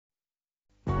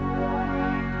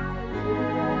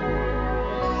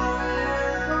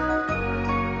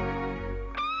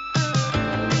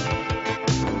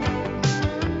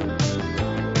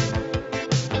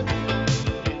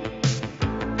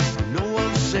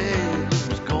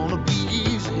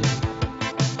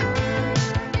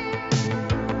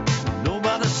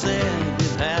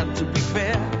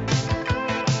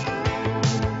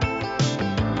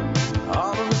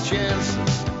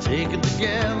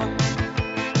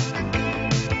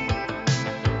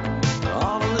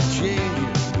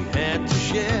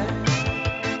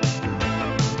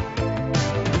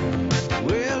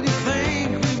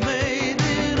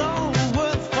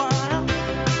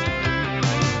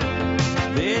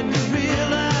and you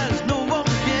realize no one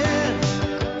cares.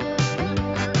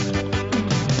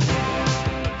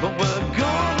 But we're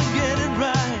gonna get it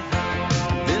right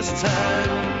this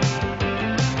time.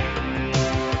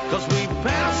 'Cause we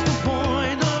passed the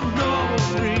point of no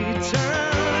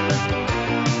return.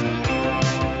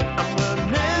 And we're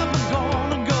never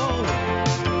gonna go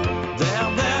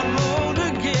down that road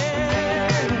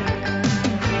again.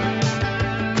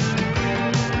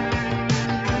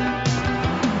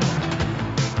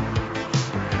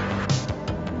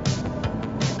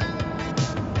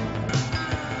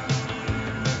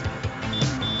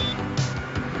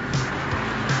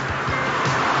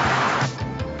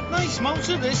 Nice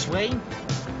motor this, Wayne.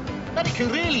 But it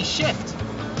can really shift.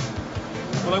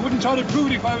 Well, I wouldn't try to prove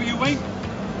it if I were you, Wayne.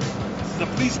 There's a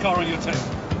police car on your tail.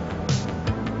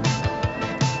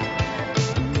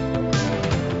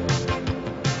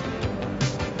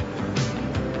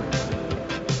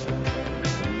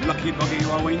 Lucky bugger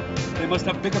you are, Wayne. They must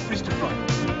have bigger fish to fry.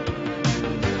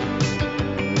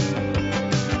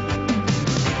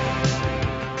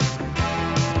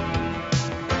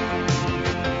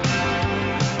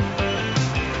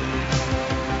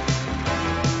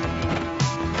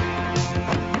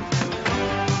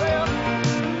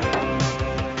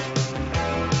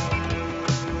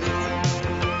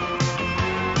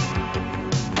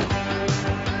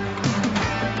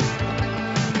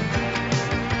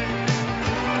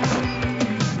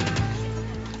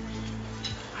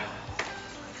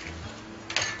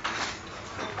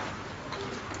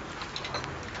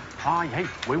 Hi, hey,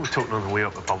 we were talking on the way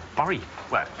up about Barry.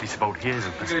 Well, it's about his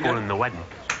and postponing the wedding.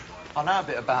 I know a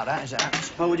bit about that, as it happens.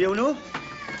 How would you know?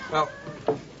 Well,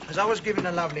 as I was giving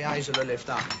the lovely Hazel a lift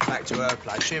up back to her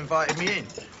place, she invited me in.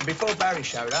 And before Barry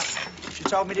showed up, she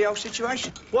told me the whole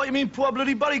situation. What, you mean poor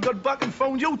bloody Barry got back and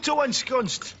found you two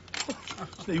ensconced?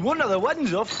 He won the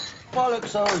wedding's off.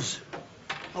 Bollocks, Oz.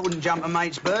 I wouldn't jump a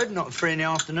mate's bird, not at 3 in the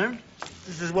afternoon.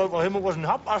 This is well for him, it wasn't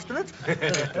half past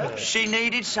it. She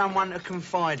needed someone to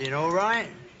confide in, all right?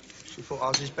 She thought I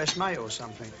was his best mate or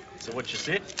something. So what'd you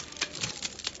say?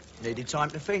 Needed time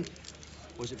to think.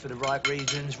 Was it for the right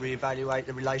reasons, reevaluate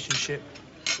the relationship,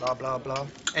 blah, blah, blah.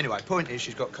 Anyway, point is,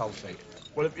 she's got cold feet.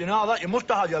 Well, if you know that, you must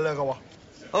have had your leg over.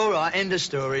 All right, end of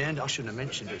story, and I shouldn't have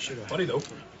mentioned it, should I? Funny, though.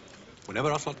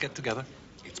 Whenever us lot get together,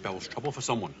 it spells trouble for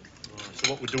someone. So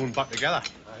what we're doing back together?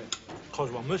 Because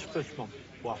we're misfits, Mum.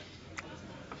 What?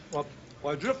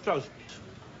 Why drifters?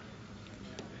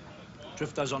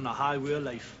 Drifters on the highway of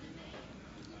life.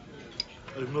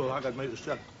 There's no like I'd make the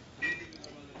step.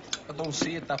 I don't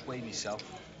see it that way myself.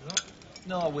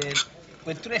 No,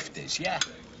 we're drifters, yeah.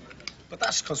 But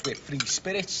that's because we're free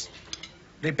spirits.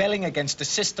 Rebelling against a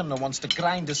system that wants to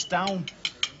grind us down.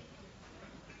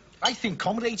 I think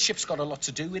comradeship's got a lot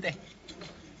to do with it.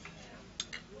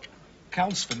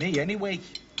 Counts for me, anyway.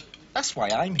 That's why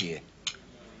I'm here.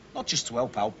 Not just to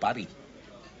help out Barry,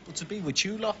 but to be with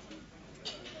you lot.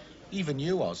 Even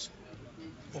you, Oz.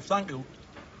 Well, thank you.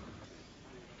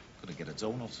 Gonna get a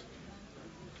donut.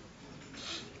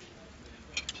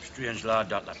 Strange lad,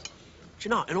 that lad. Do you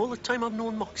know, in all the time I've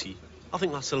known Moxie, I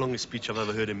think that's the longest speech I've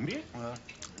ever heard him make.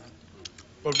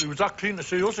 Well, if he was that keen to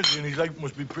see us again, his life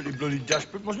must be pretty bloody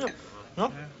desperate, mustn't it?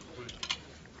 No?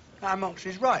 Now,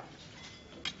 Moxie's right.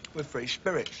 We're free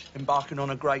spirits, embarking on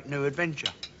a great new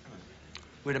adventure.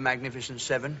 We're the Magnificent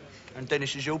Seven, and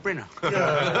Dennis is your brinner.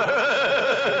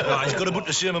 Well, he's got about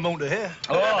the same amount of hair.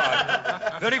 Oh,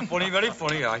 aye. Very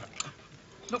funny, aye.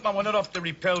 Look, man, we're not off to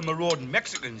repel marauding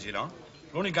Mexicans, you know.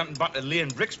 We're only getting back to laying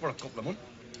bricks for a couple of months.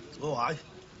 Oh, aye.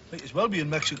 Might as well be in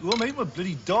Mexico, mate. We're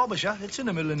bloody Derbyshire. It's in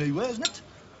the middle of nowhere, isn't it?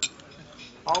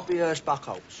 I'll be Ernst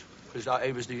Buckholz, because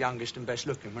he was the youngest and best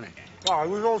looking, wasn't he? Oh, he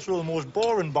was also the most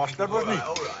boring bastard, wasn't he?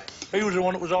 All right. He was the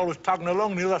one that was always tagging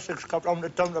along. The other six kept round the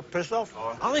town to piss off.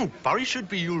 I think Barry should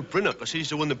be your brinner, because he's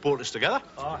the one that brought us together.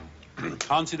 Aye.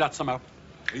 Can't see that somehow.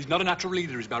 He's not a natural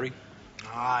leader, is Barry.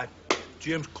 Aye.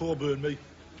 James Coburn, me.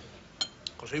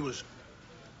 Because he was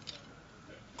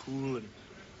cool and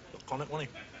laconic, wasn't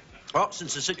he? Well,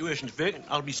 since the situation's vacant,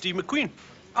 I'll be Steve McQueen.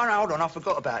 Oh, no, hold on, I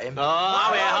forgot about him.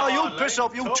 You piss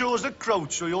off. You chose the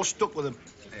crowd, so you're stuck with him.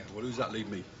 Yeah, well, who's that leave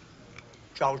me?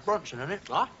 Charles Bronson, isn't it?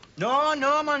 Ah? No,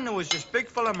 man, there was this big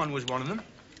fella, man, was one of them.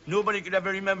 Nobody could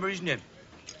ever remember his name.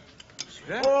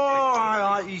 Yeah. Oh,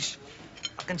 aye, he's...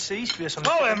 I can see his face on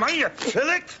the... Oh, man, you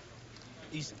pillock!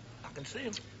 I can see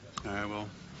him. Well,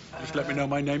 just let me know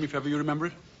my name if ever you remember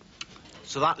it.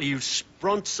 So that leaves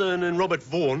Bronson and Robert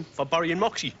Vaughan for Barry and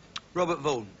Moxie. Robert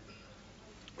Vaughan.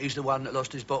 He's the one that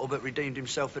lost his bottle but redeemed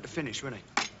himself at the finish, wasn't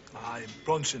he? Aye,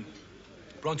 Bronson.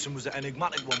 Bronson was the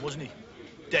enigmatic one, wasn't he?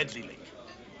 Deadly, like.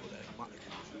 But enigmatic.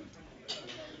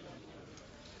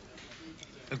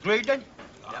 Agreed then?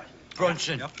 Yeah.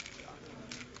 Brunson. Yeah.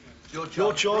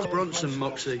 Your Charles Bronson,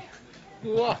 Moxie.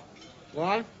 What?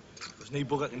 Why? There's no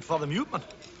bucketing for the mute, man.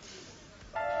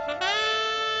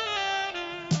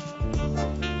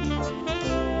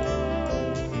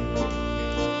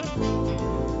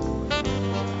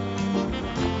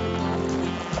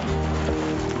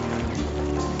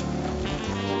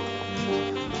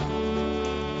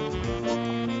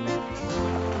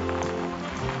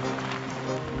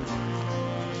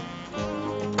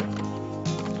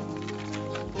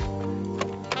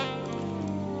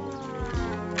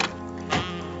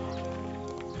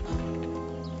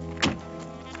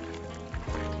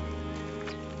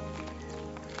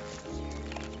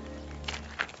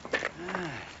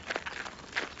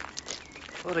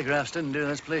 Photographs didn't do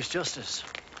this place justice.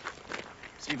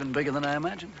 It's even bigger than I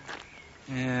imagined.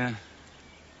 Yeah.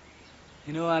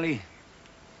 You know, Ali,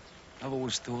 I've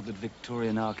always thought that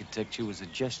Victorian architecture was a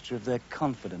gesture of their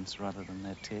confidence rather than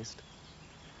their taste.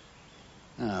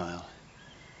 Oh, well.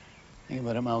 Think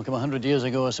about it, Malcolm. 100 years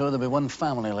ago or so, there'd be one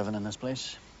family living in this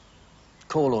place.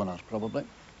 Coal owners, probably.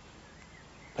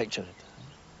 Picture it.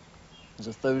 There's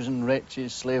 1,000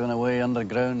 wretches slaving away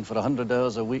underground for 100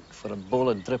 hours a week for a bowl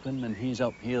of dripping, and he's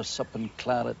up here supping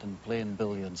claret and playing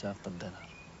billiards after dinner.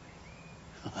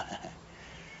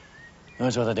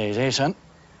 Those were the days, eh, son?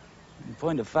 In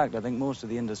point of fact, I think most of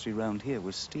the industry round here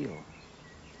was steel.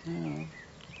 Yeah,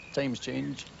 times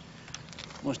change.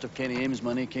 Most of Kenny Ames'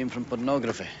 money came from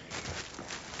pornography.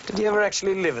 Did he ever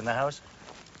actually live in the house?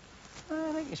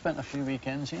 I think he spent a few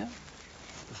weekends here.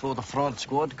 Before the fraud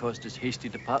squad caused his hasty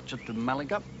departure to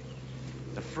Malaga.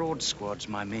 The fraud squad's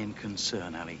my main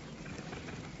concern, Ali.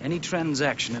 Any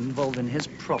transaction involving his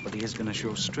property is going to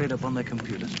show straight up on their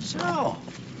computers. So,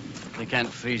 they can't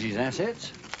freeze his assets.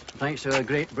 Thanks to our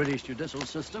great British judicial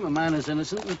system, a man is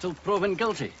innocent until proven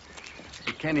guilty.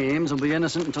 But Kenny Ames will be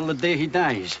innocent until the day he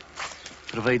dies,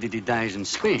 provided he dies in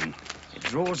Spain. It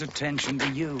draws attention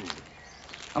to you.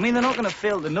 I mean, they're not going to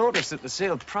fail to notice that the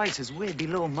sale price is way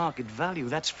below market value.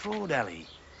 That's fraud, Ali.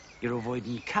 You're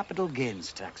avoiding capital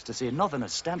gains tax, to say nothing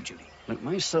of stamp duty. Look,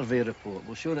 my survey report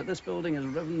will show that this building is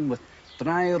riven with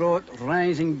dry rot,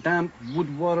 rising damp,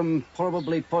 woodworm,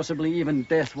 possibly even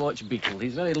death watch beetle.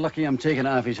 He's very lucky I'm taking it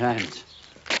off his hands.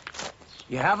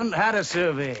 You haven't had a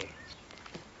survey.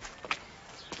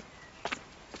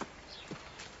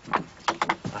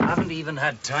 I haven't even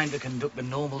had time to conduct the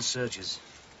normal searches.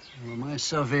 Well, my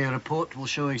survey report will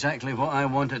show exactly what I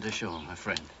wanted to show, my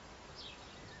friend.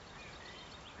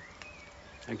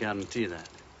 I guarantee that.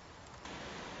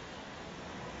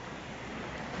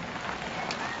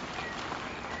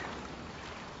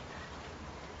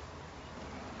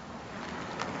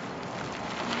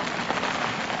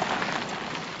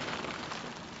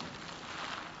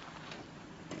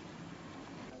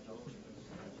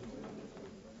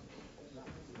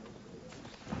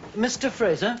 Mr.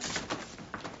 Fraser?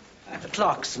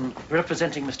 Clarkson,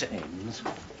 representing Mr. Ames.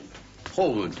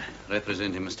 Holwood,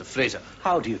 representing Mr. Fraser.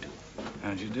 How do you do?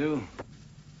 How'd you do?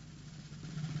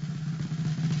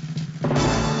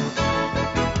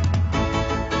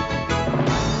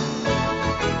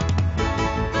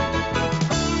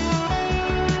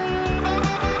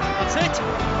 That's it.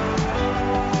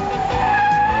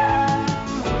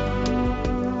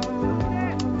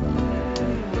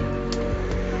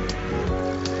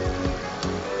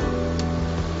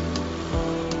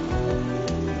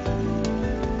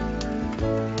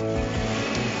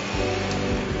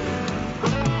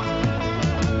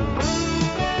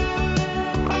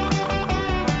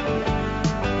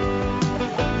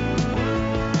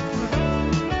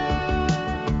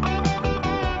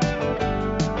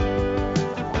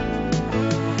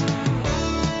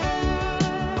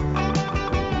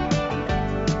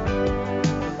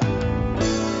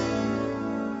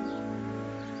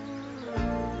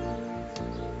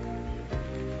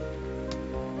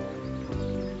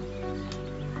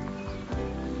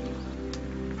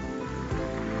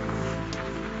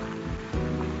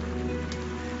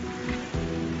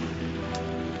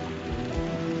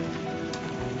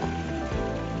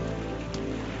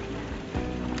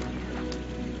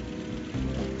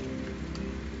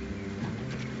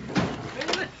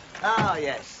 Ah,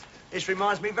 yes. This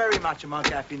reminds me very much of my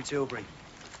gap in Tilbury.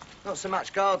 Not so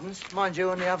much gardens, mind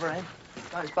you, on the other end.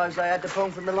 Don't suppose they had the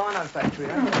pong from the lino factory,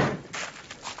 eh?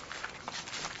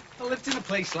 I lived in a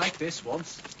place like this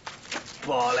once.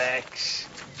 Bollocks.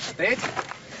 I did.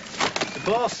 The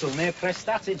Borstal near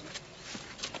Prestatyn.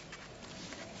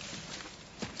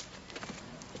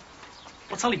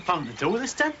 What's Ali planning to do with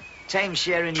this then? Time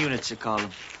sharing units, I call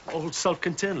them. Old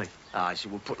self-containedly. Ah, so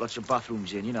we'll put lots of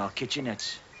bathrooms in, you know,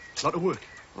 kitchenettes. A lot of work.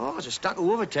 Oh, it's a stack of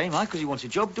overtime, because he wants a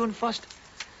job done fast.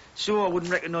 So I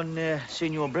wouldn't reckon on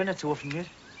seeing your Brenner too often yet.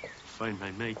 Fine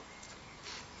by me.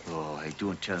 Oh, hey,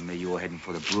 don't tell me you're heading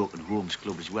for the Broken Homes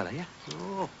Club as well, are you?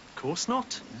 Oh, of course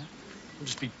not. Yeah. I'll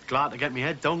just be glad to get my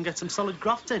head down and get some solid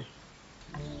graft in.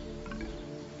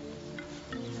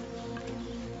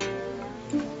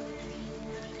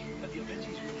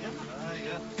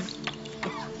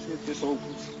 See if this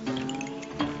opens.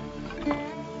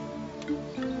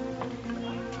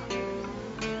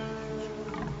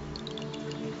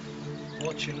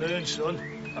 Watch and learn, son.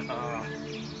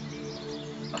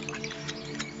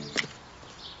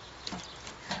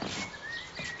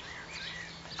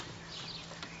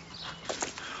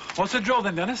 What's the draw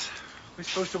then, Dennis? We're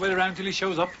supposed to wait around till he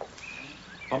shows up.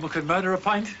 Mama could murder a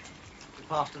pint.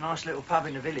 Past a nice little pub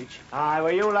in the village. Aye,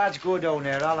 well, you lads go down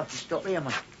there. I'll have to stop here,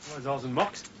 man. Where's ours and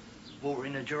Mox?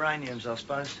 Watering the geraniums, I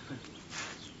suppose.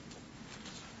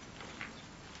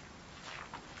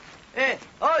 Hey,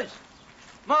 Oz!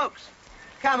 Mox!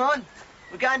 Come on.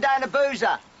 We're going down to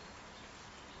Boozer.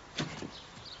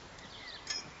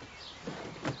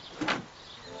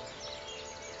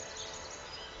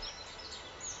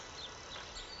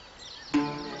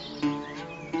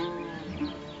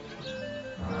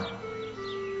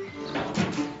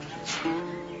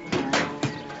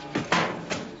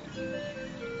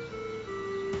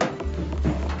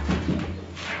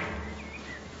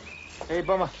 Hey,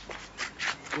 Bomber.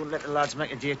 Don't let the lads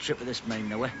make a day trip with this main,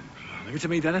 no way. Leave it to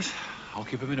me, Dennis. I'll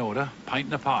keep him in order. Pint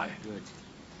and a pie. Good.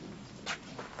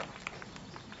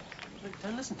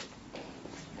 Now listen.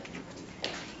 I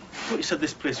thought you said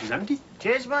this place was empty.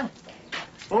 Cheers, man.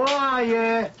 Oh,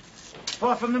 yeah.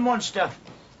 Far from the monster.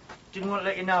 Didn't want to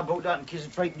let you know about that in case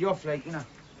it frightened you off, like, you know.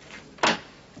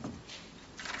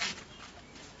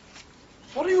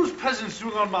 What are you peasants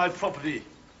doing on my property?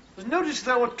 There's notice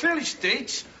there what clearly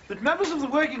states that members of the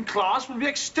working class will be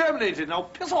exterminated. Now,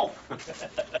 piss off.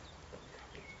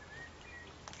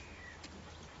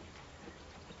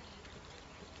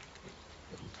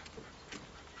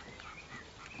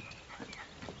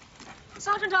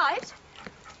 Sergeant Ives?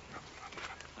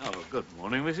 Oh, good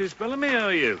morning, Mrs. Bellamy. How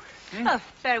are you? Oh,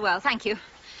 very well, thank you.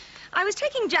 I was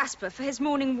taking Jasper for his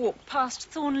morning walk past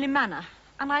Thornley Manor,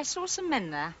 and I saw some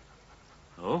men there.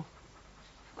 Oh?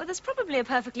 Well, there's probably a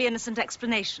perfectly innocent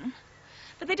explanation,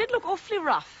 but they did look awfully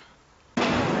rough.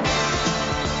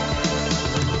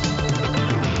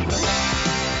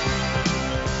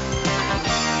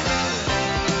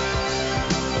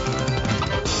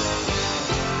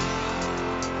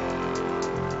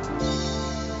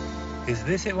 Is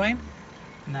this it, Wayne?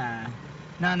 Nah.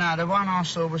 No, the one I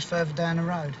saw was further down the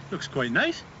road. Looks quite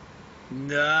nice.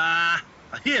 Nah,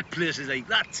 I hate places like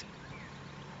that.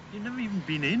 You've never even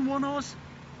been in one, Oz?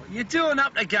 You don't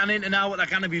have to get into now what they're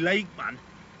going to be like, man.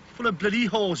 Full of bloody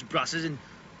horse brasses and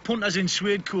punters in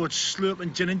suede coats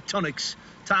slurping gin and tonics,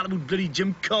 talking about bloody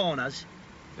gym corners.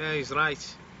 Yeah, he's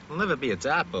right. There'll never be a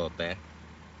dartboard there.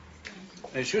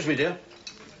 Excuse me, dear.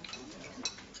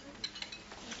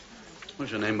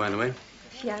 What's your name, by the way?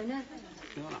 Fiona.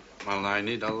 Fiona. Well, I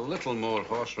need a little more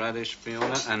horseradish,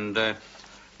 Fiona, and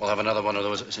we'll have another one of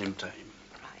those at the same time.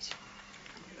 Right.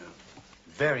 Yeah.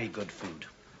 Very good food.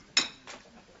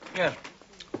 Yeah,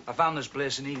 I found this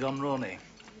place in Egon Roney.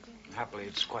 Happily,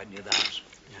 it's quite near the house.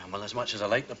 Yeah, well, as much as I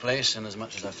like the place and as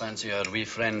much as I fancy our wee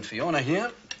friend Fiona here,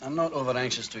 I'm not over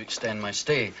anxious to extend my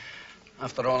stay.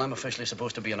 After all, I'm officially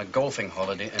supposed to be on a golfing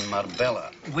holiday in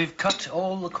Marbella. We've cut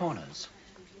all the corners.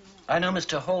 I know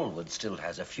Mr. Hallwood still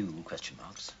has a few question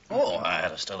marks. Oh, I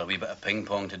had still a wee bit of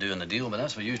ping-pong to do in the deal, but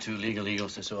that's for you two legal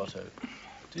eagles to sort out.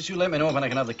 Just you let me know when I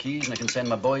can have the keys and I can send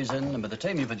my boys in, and by the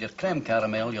time you've had your creme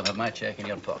caramel, you'll have my cheque in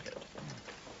your pocket.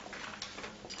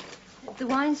 The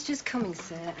wine's just coming,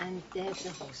 sir, and there's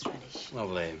the horseradish.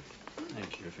 Lovely.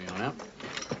 Thank you, Fiona.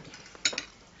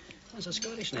 That's a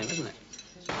Scottish name, isn't it?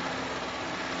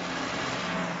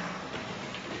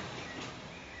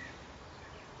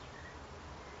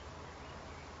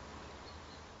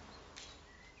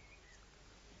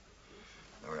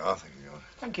 There we are, thank you.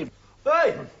 Thank you.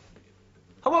 Hey!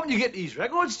 How often you get these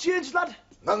records changed, lad?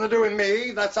 Nothing to do with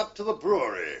me. That's up to the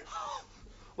brewery.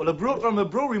 Well, a bloke from the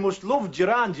brewery must love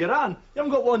Duran. You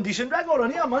haven't got one decent record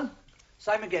on here, man.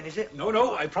 Same again, is it?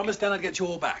 No, I promised then I'd get you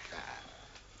all back.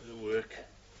 It'll work.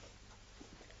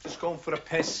 Just going for a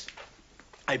piss.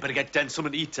 I better get Den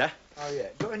something to eat, eh? Oh, yeah.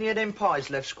 Got any of them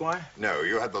pies left, Squire? No,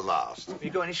 you had the last.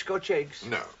 You got any Scotch eggs?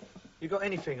 No. You got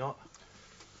anything hot?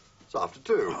 It's after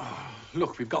 2.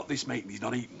 Look, we've got this mate and he's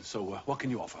not eating, so what can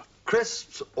you offer?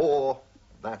 Crisps or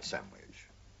that sandwich?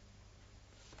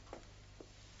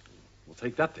 We'll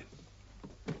take that then.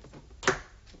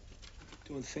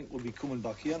 Don't think we'll be coming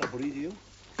back here in a hurry, do you?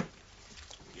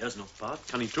 Here's not bad.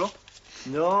 Can he drop?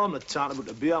 No, I'm not talking about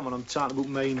the beer, man. I'm talking about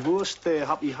main worst.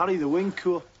 Happy Harry, the wing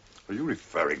cur. Are you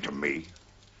referring to me?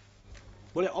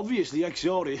 Well, yeah, obviously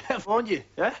ex-RAF, aren't you?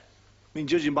 Eh? I mean,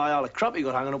 judging by all the crap you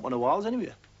got hanging up on the walls,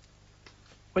 anyway.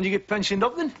 When you get pensioned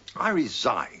up, then? I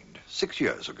resigned 6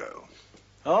 years ago.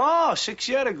 Oh, 6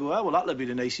 years ago, eh? Well, that'll be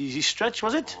the nice, easy stretch,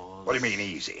 was it? What do you mean,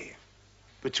 easy?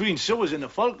 Between Suez and the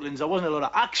Falklands, there wasn't a lot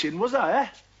of action, was there, eh?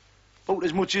 About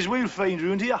as much as we'll find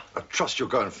round here. I trust you'll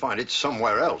go and find it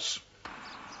somewhere else.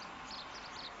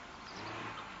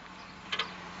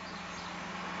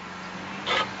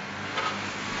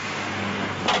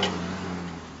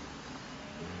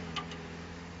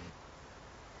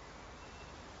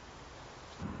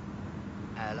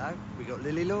 Hello, we got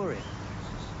Lily Law here.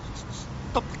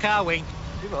 Stop the car, Wayne.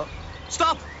 You what?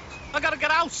 Stop! I gotta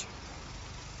get out!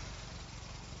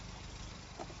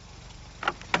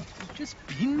 You've just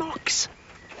been Mox.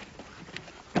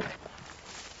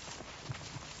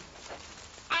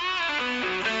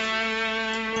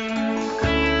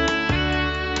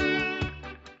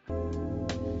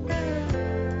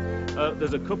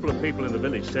 There's a couple of people in the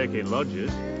village taking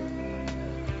lodges.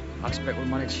 I expect we'll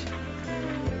manage.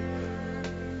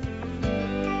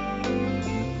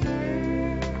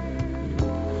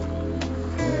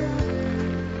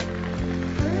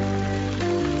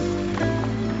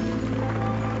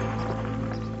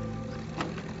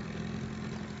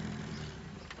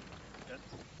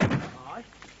 Aye.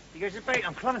 You guys are bait,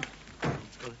 I'm coming.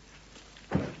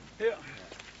 Here.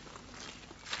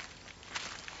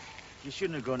 You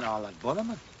shouldn't have gone to all that bother,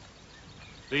 man.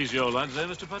 These your lads there,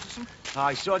 Mr. Patterson?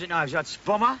 Aye, Sergeant Ives, that's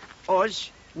Bomber,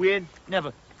 Oz, Wayne,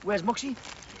 Never. Where's Muxie? In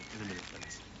a minute,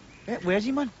 Dennis. Yeah, where's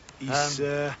he, man? He's,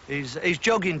 He's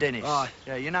jogging, Dennis. Aye.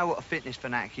 Yeah, you know what a fitness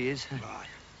fanatic he is.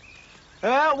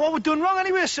 What we done wrong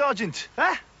anyway, Sergeant?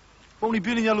 Eh? Only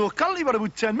been in your locality for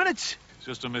about 10 minutes. It's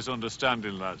just a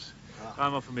misunderstanding, lads.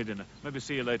 I'm off for me dinner. Maybe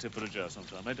see you later for a jar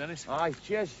sometime, eh, Dennis? Aye,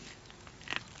 cheers.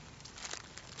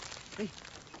 Hey,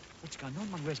 what's going on,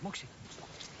 man? Where's Muxie?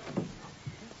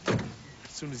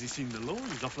 As soon as he seen the law,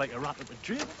 he's off like a rat at the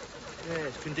tree. Yeah,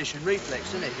 it's conditioned reflex,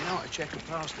 isn't it? You know how to check a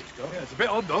past it's got. Yeah, it's a bit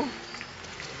odd, though.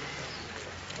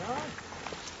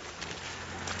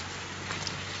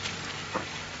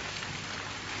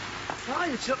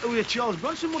 Aye, it's not the way Charles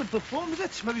Bronson would have performed, is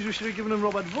it? Maybe we should have given him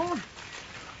Robert Vaughan.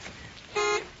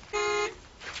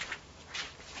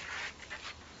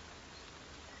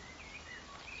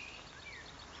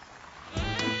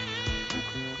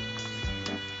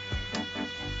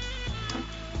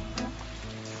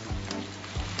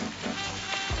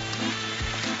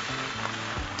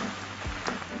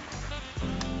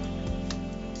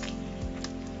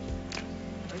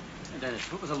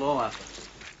 Dennis, what was the law after?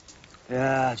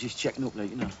 Yeah, just checking up, like,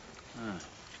 you know.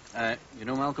 You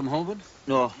know Malcolm Holwood?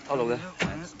 No, hello there.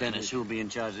 That's Dennis, who'll be in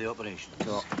charge of the operation.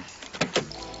 So.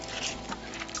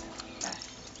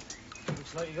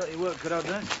 Looks like you got your work cut out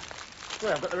there.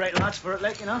 Well, I've got the right lads for it,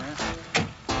 like, you know.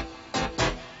 Yeah.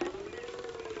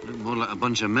 Look more like a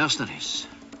bunch of mercenaries.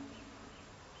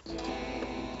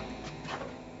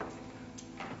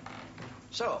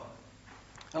 So?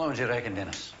 How long do you reckon,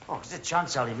 Dennis? Oh, there's a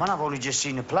chance, Ali, man. I've only just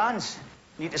seen the plans.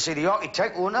 Need to see the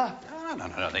architect, won't I?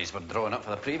 No. These were drawn up for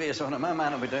the previous owner. My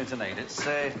man will be down tonight. It's,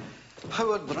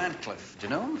 Howard Radcliffe. Do you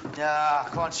know him? Yeah, I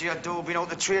can't see your dough been out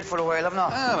the trade for a while, haven't I?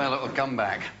 Ah, well, it'll come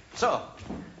back. So,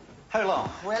 how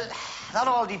long? Well, that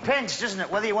all depends, doesn't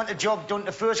it? Whether you want the job done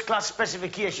to first-class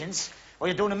specifications or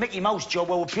you're doing a Mickey Mouse job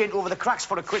where we'll paint over the cracks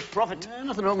for a quick profit.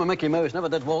 Nothing wrong with Mickey Mouse. Never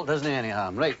did Walt Disney any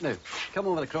harm. Right, now, come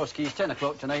over the Cross Keys, 10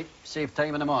 o'clock tonight. Save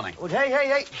time in the morning. But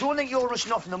hey, don't think you're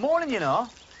rushing off in the morning, you know.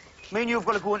 Me and you've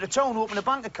got to go into town, open a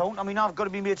bank account. I mean, I've got to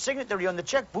be made signatory on the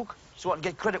checkbook so I can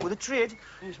get credit with the trade.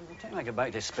 Yes, well, by the time I get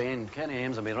back to Spain, Kenny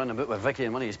Ames will be running about with Vicky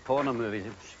in one of his porno movies.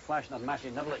 He's flashing her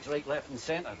mashy nibblets right, left and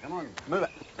centre. Come on, move it.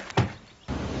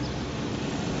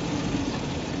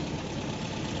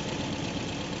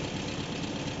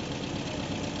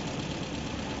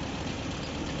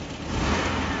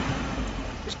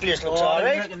 This place looks all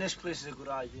right. I reckon this place is a good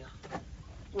idea.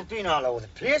 We've been all over the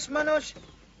place, man, us.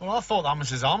 Well, I thought that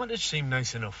Mrs. Armitage seemed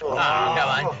nice enough. Oh, come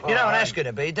on. You know what that's going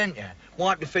to be, don't you?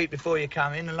 Wipe your feet before you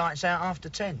come in and lights out after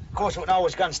 10. Of course, we can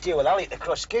always go and steal with Ali at the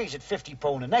Cross Keys at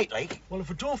 £50 a night, like. Well, if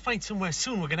we don't find somewhere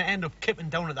soon, we're going to end up kipping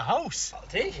down at the house.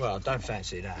 Well, don't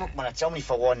fancy that. Look, man, it's only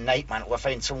for one night, man. We'll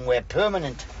find somewhere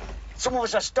permanent. Some of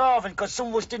us are starving because some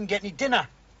of us didn't get any dinner.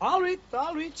 All right.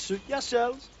 Suit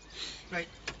yourselves. Right,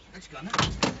 let's go now.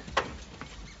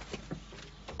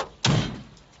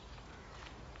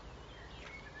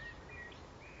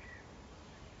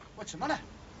 What's the matter?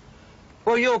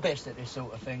 Well, you're best at this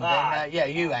sort of thing, then. Aye. Yeah,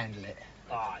 you handle it.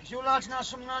 Ah, you lads know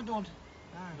something I don't.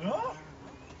 No?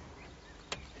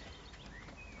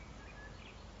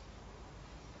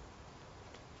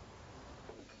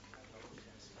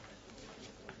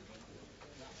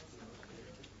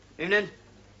 Evening.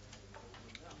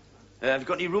 Have you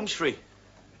got any rooms free?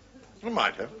 You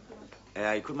might have.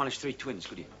 You could manage 3 twins,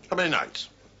 could you? How many nights?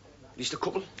 At least a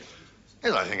couple?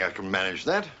 Yes, I think I can manage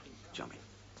that. Jammy.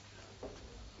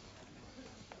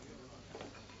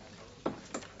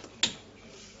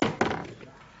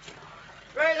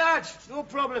 Right, lads, no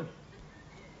problem.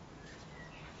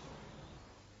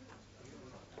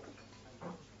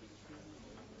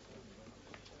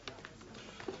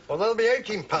 Well, there'll be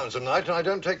 £18 a night, and I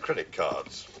don't take credit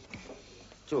cards.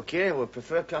 It's okay, we'll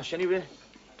prefer cash anyway.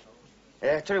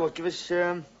 Tell you what, give us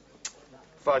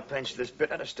 5 pence for this bit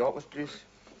to start with, please.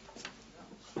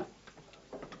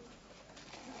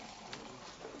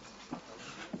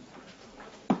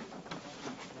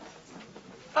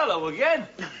 Hello again.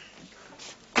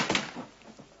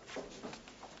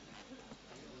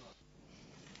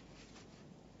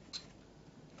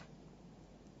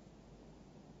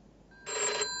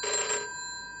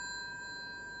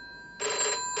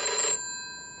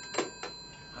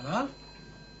 Hello?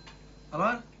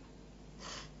 Hello?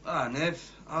 Ah, Nev.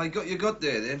 You got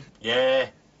there, then? Yeah.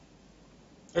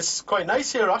 It's quite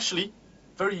nice here, actually.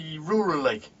 Very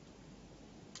rural-like.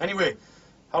 Anyway,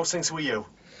 how's things with you?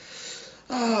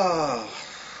 Oh,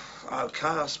 okay,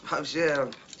 I suppose, yeah.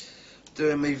 I'm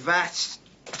doing me VAT.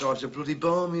 Drives a bloody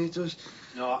balmy, it does.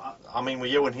 No, I mean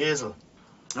with you and Hazel.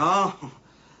 Oh,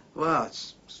 well,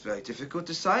 it's very difficult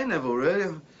to say, Neville,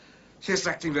 really. She's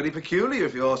acting very peculiar,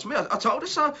 if you ask me. I told her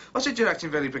so. I said, you're acting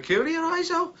very peculiar,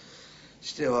 Hazel.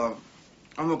 Still,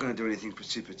 I'm not going to do anything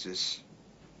precipitous.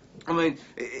 I mean,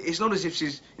 it's not as if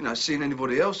she's, you know, seen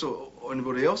anybody else or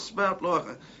anybody else about, like.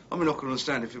 I mean, I can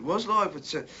understand if it was like,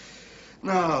 but,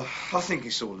 no, I think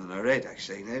it's all in her head,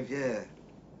 actually, Nev, yeah.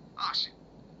 Oh,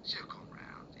 she'll come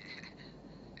round,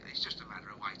 yeah. It's just a matter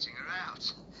of waiting her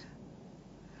out.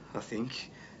 I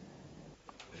think.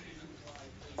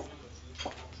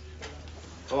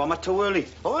 Oh, am I too early?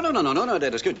 Oh, no,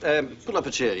 Dad, it's good. Pull up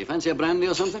a chair. You fancy a brandy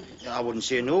or something? I wouldn't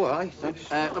say no, thanks.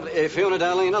 Lovely. Fiona,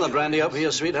 darling, another brandy up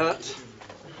here, sweetheart.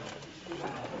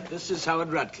 This is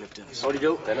Howard Radcliffe, Dennis. How do you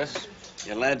do, Dennis?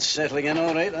 Your lads settling in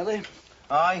all right, are they?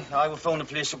 Aye, we found a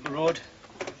place up the road.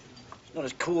 It's not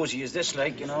as cosy as this,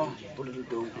 like, you know, but it'll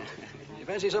do. You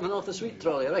fancy something off the sweet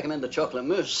trolley? I recommend the chocolate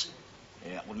mousse.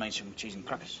 Yeah, wouldn't mind some cheese and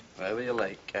crackers. Whatever you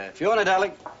like. Fiona,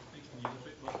 darling.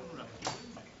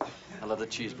 I'll have the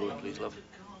cheeseburger, please, love.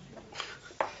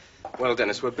 Well,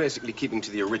 Dennis, we're basically keeping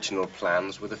to the original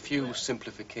plans with a few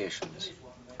simplifications.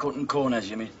 Cutting corners,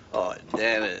 you mean? Oh,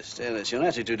 Dennis, your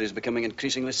attitude is becoming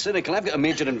increasingly cynical. I've got a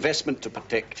major investment to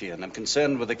protect here, and I'm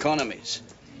concerned with economies.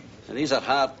 And these are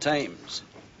hard times.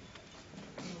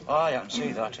 Aye, I can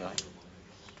see that, aye.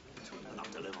 We'll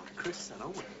have to live on Chris, then,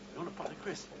 aren't we? You want a pack of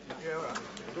Chris? Yeah, all right.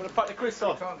 You want a pack of Chris,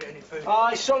 though? Can't get any food.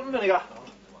 Aye, salt and vinegar.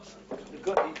 You've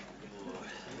got any...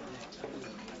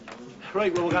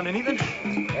 Right, well, we're going to eat then.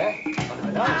 Yeah?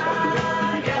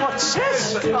 What's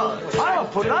this? I'll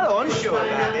put that on. Sure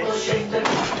about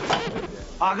it.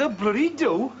 I could bloody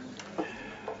do.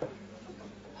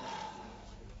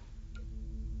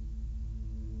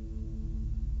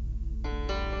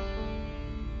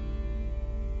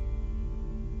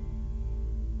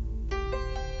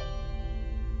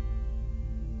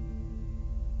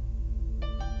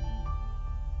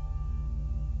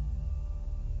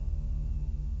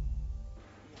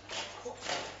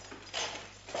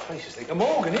 It's like a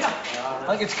morgan, yeah. I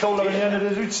think it's colder than the end of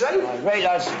the route south. Right,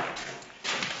 lads.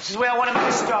 This is where I want to make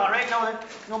a start, right? Now,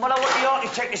 no matter what the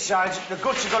architect decides, the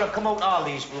guts have got to come out all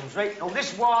these rooms, right? Now,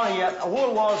 this wall here, the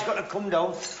whole wall's got to come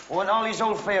down. We want all these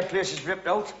old fireplaces ripped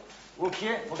out.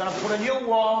 Okay? We're going to put a new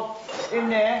wall in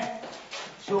there,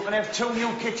 so we can have 2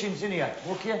 new kitchens in here.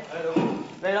 Okay?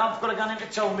 Right, I've got to go into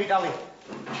town, meet Ali.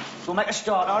 So make a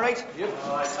start, all right? Yep.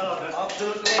 All right,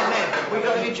 absolutely, amen. We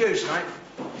got any juice, mate?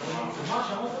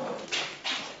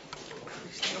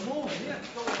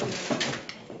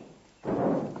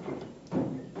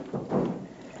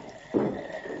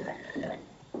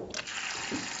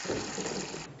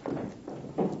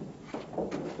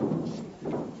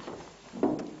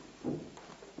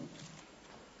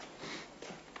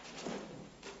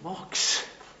 Mox.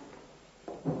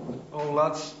 Oh,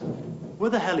 lads. Where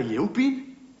the hell have you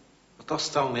been? I was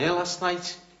down there last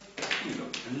night.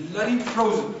 Bloody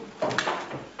frozen.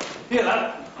 Here,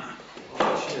 lad.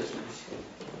 Oh, cheers, mate.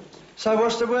 So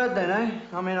what's the word then, eh?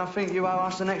 I mean, I think you owe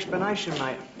us an explanation,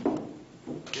 mate.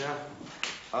 Yeah.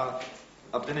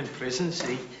 I've been in prison,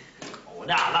 see? Oh,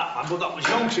 nah, that was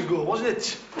yonks ago, wasn't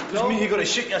it? Doesn't mean you got to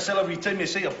shit yourself every time you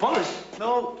see a bullet.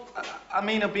 No, I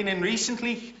mean I've been in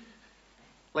recently.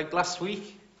 Like last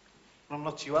week. I'm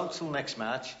not due out till next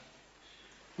March.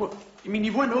 What? You mean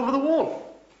you went over the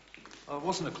wall? Oh, it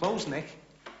wasn't a closed, Nick.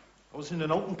 I was in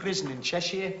an open prison in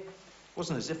Cheshire. It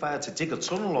wasn't as if I had to dig a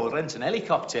tunnel or rent an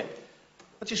helicopter.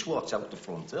 I just walked out the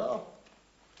front door.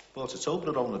 Bought a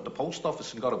Toblerone at the post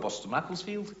office and got a bus to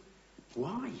Macclesfield.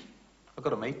 Why? I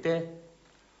got a mate there.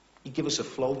 He'd give us a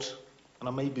float, and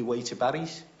I made my way to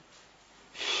Barry's.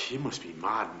 You must be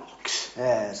mad, Mox.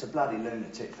 Yeah, it's a bloody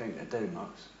lunatic thing to do,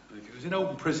 Mox. If he was in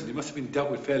open prison, he must have been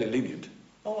dealt with fairly lenient.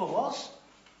 Oh, I was.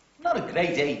 Not a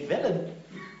grade A villain.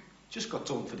 Just got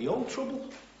done for the old trouble.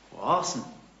 Arson?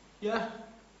 Yeah.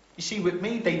 You see, with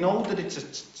me, they know that it's a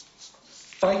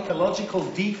psychological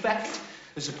defect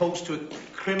as opposed to a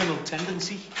criminal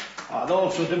tendency. I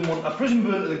also didn't want a prison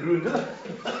burn to the ground, did I?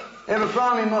 Yeah, but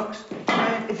blimey, Mox,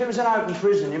 if it was an open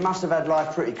prison, you must have had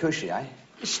life pretty cushy, eh?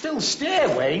 You still stare,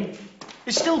 Wayne.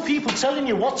 There's still people telling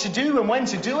you what to do and when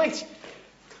to do it.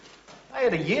 I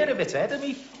had a year of it ahead of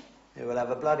me. You will have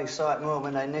a bloody sight more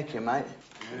when they nick you, mate.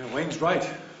 Yeah, Wayne's right.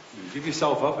 You give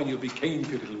yourself up and you'll be keen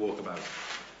for your little walkabout.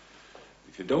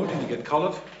 If you don't and you get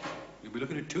collared, you'll be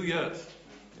looking at 2 years.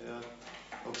 Yeah,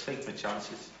 I'll take my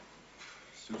chances.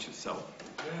 Suit yourself.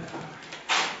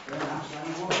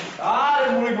 Ah,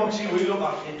 don't worry, Moxie, we'll look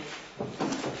after it.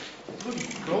 Bloody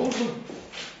frozen.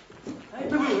 Hey,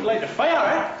 maybe we would light a fire,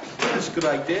 eh? That's a good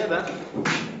idea, that.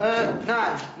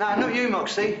 No, not you,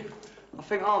 Moxie. I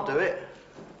think I'll do it.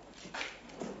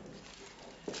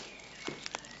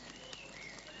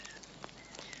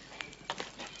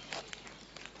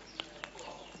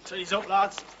 Tea's up,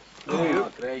 lads.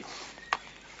 Oh, great.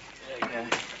 There you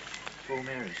go. 4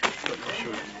 Marys.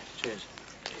 Cheers.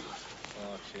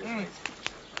 Oh, cheers, mate.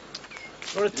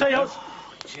 Or a tea out?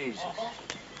 Oh, Jesus.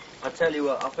 I tell you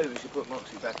what, I think we should put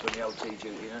Moxie back on the old tea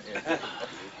duty, don't you?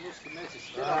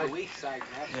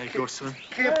 Yeah, good, son.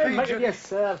 Yes,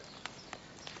 sir.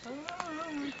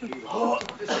 Oh,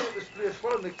 this place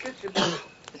well in the kitchen.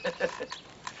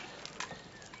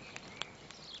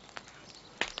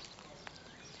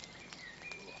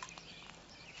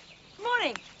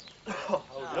 Morning. Oh,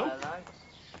 hello.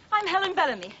 I'm Helen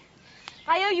Bellamy.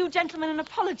 I owe you gentlemen an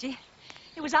apology.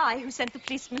 It was I who sent the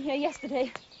policeman here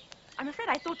yesterday. I'm afraid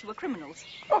I thought you were criminals.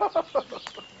 Well,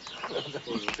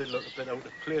 it did look a bit out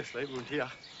of place, like, weren't here.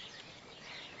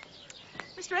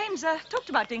 Mr. Ames talked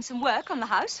about doing some work on the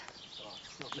house. Oh,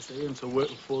 it's not Mr. Ames we're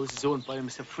working for. This is owned by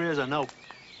Mr. Fraser now.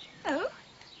 Oh,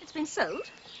 it's been sold?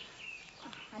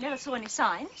 I never saw any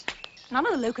signs. None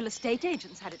of the local estate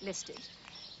agents had it listed.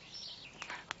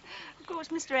 Of course,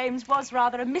 Mr. Ames was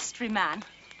rather a mystery man.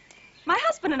 My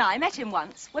husband and I met him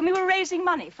once when we were raising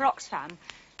money for Oxfam.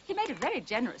 He made a very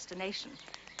generous donation.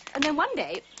 And then one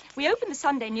day, we opened the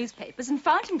Sunday newspapers and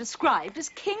found him described as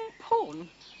King Pawn.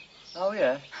 Oh,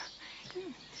 yeah?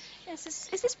 Yes,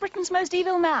 is this Britain's most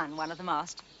evil man, one of them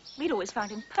asked. We'd always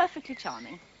found him perfectly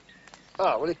charming.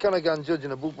 Ah, well, you can't go and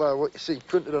judging a book by what you see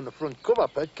printed on the front cover,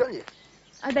 Pet, can you?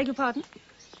 I beg your pardon?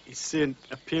 He's saying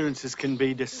appearances can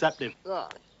be deceptive. Ah.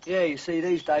 Yeah, you see,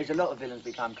 these days a lot of villains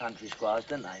become country squires,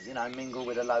 don't they? You know, mingle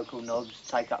with the local nobs,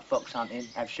 take up fox hunting,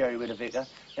 have sherry with a vicar.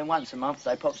 Then once a month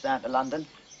they pops down to London,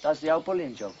 does the old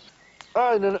bullion job.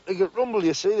 Aye, and then they get rumble,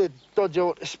 you see, they dodge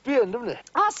out to Spain, don't they?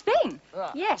 Ah, Spain?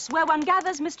 Ah. Yes, where one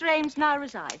gathers Mr. Ames now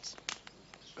resides.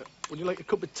 Would you like a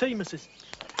cup of tea, missus?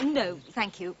 No,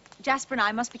 thank you. Jasper and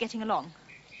I must be getting along.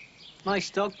 Nice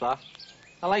dog, Bar.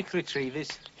 I like retrievers.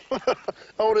 I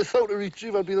would have thought a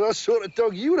retriever would be the last sort of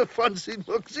dog you would have fancied,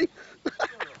 Moxie.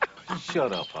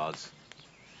 Shut up, Oz.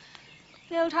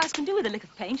 The old house can do with a lick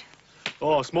of paint.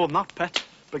 Oh, it's more than that, Pet.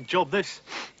 Big job, this.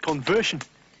 Conversion.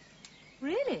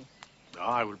 Really?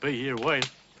 I will be here a while.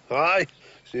 Aye,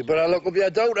 so you better look up your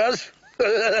doubters.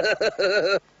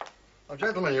 Oh,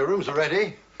 gentlemen, your rooms are ready.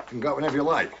 You can go whenever you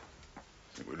like.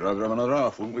 I think we'd rather have another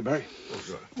half, wouldn't we, Barry?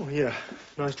 Oh, yeah.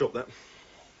 Nice job, that.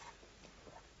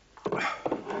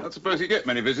 I don't suppose you get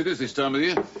many visitors this time of the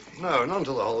year? No, not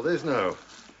until the holidays, no.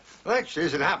 Well, actually,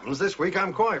 as it happens, this week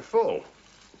I'm quite full.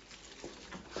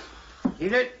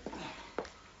 Evening.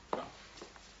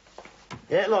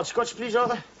 Yeah, Lord Scotch, please,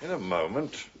 Arthur. In a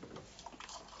moment.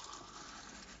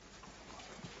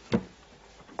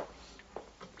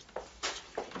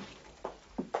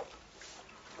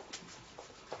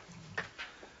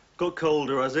 Got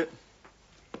colder, has it?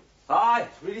 Aye,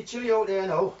 it's really chilly out there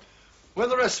now. Where are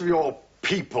the rest of your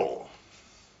people?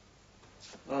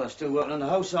 Well, I'm still working on the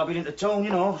house. I've been into town, you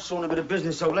know, sorting a bit of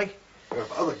business out, like. We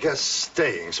have other guests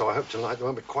staying, so I hope tonight there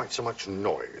won't be quite so much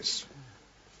noise.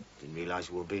 Didn't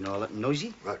realise we were being all that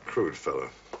noisy. That crude fella.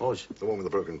 Oz? The one with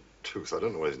the broken tooth. I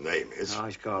don't know what his name is. Oh,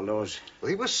 he's called Oz. Well,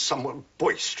 he was somewhat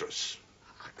boisterous.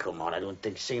 Come on, I don't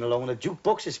think singing along on a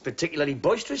jukebox is particularly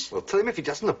boisterous. Well, tell him if he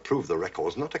doesn't approve the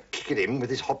records not to kick it in with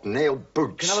his hobnailed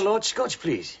boots. Can I have a Lord Scotch,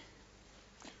 please?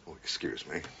 Oh, excuse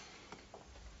me.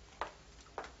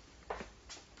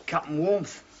 Captain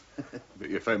Warmth. But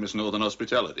your famous northern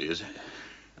hospitality, is it?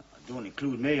 Don't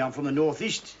include me. I'm from the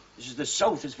northeast. This is the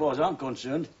south as far as I'm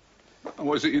concerned. And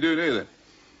what is it you do here, then?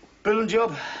 Building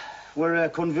job. We're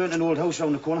converting an old house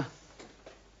round the corner.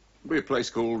 It'll be a place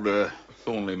called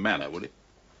Thornley Manor, would it?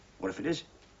 What if it is?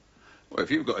 Well,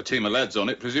 if you've got a team of lads on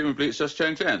it, presumably it's just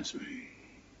changed hands.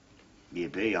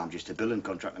 Maybe. I'm just a building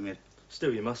contractor, mate.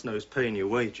 Still, you must know who's paying your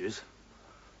wages.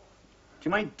 Do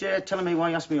you mind telling me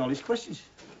why you asked me all these questions?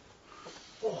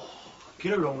 Oh,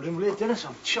 get around with him, will you, Dennis?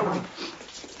 I'm chilling.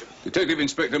 Detective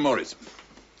Inspector Morris.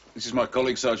 This is my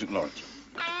colleague, Sergeant Lawrence.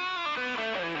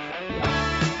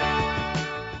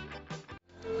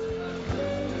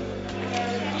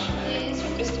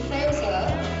 Mr. Fraser,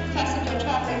 passenger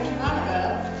travelling to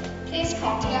Malaga, please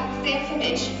contact the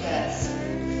information desk.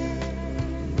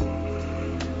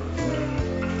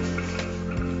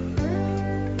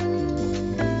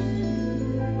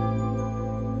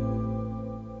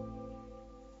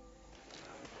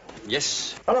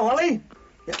 Yes? Hello, Ollie.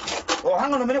 Yeah. Oh,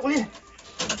 hang on a minute, will you?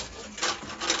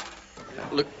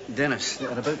 Look, Dennis, they're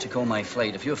about to call my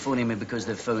flight. If you're phoning me because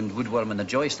they've found woodworm in the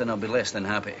joist, then I'll be less than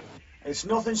happy. It's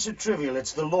nothing so trivial.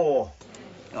 It's the law.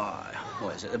 Oh,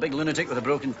 what is it? The big lunatic with a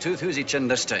broken tooth? Who's he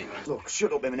chinned this time? Look,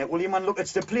 shut up a minute, will you, man? Look,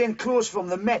 it's the plain clothes from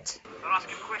the Met. They're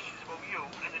asking questions about you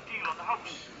and the deal on the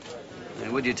house.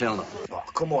 Now, what'd you tell them? Oh,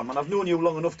 come on, man. I've known you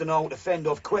long enough to know how to fend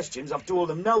off questions. I've told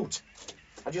them nout.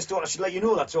 I just thought I should let you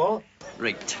know, that's all.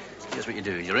 Right. Here's what you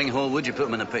do. You ring Hallwood, you put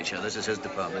him in a picture. This is his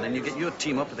department. Then you get your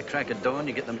team up at the crack of dawn,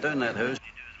 you get them down that house.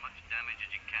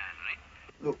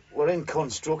 Look, we're in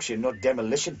construction, not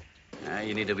demolition.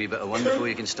 You need a wee bit of one before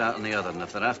you can start on the other. And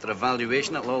if they're after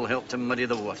evaluation, it'll all help to muddy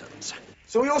the waters.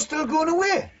 So you're still going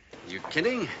away? You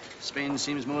kidding? Spain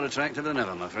seems more attractive than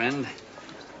ever, my friend.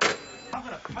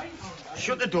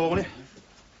 Shut the door, will you?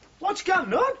 What's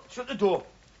going on? Shut the door.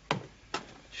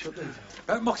 Shut the door.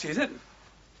 About Moxie, is it?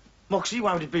 Moxie?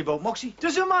 Why would it be about Moxie?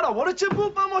 Doesn't matter what it's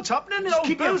about, man. What's happening? Just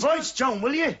keep your voice down,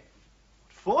 will you?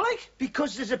 For, like?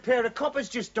 Because there's a pair of coppers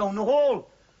just down the hall.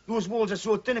 Those walls are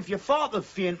so thin if you fart, they'll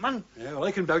faint, man. Yeah, well,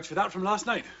 I can vouch for that from last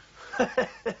night.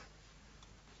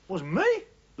 Wasn't me?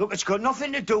 Look, it's got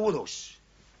nothing to do with us.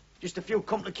 Just a few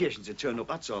complications that turned up,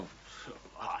 that's all.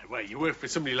 Aye, well, you work for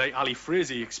somebody like Ali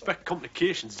Fraser, you expect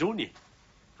complications, don't you?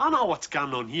 I know what's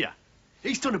going on here.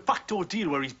 He's done a backdoor deal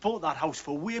where he's bought that house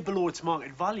for way below its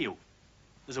market value.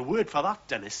 There's a word for that,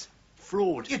 Dennis.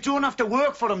 Fraud. You don't have to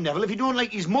work for him, Neville. If you don't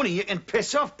like his money, you can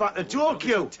piss off back the door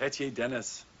queue. Tete,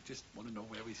 Dennis. Just want to know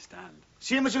where we stand.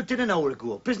 Same as I did an hour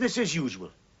ago. Business as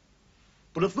usual.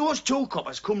 But if those two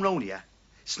coppers come round here,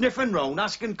 sniffing round,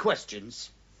 asking questions,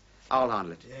 I'll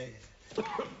handle it. Yeah.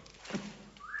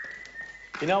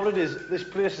 You know what it is? This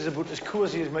place is about as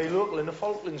cosy as my local in the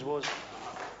Falklands was.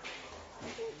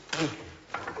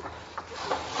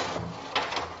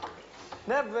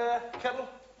 Never, kettle.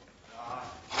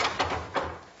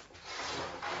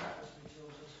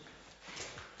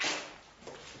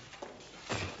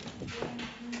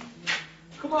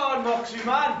 Come on, Moxie,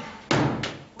 man.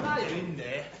 Why are you in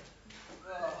there?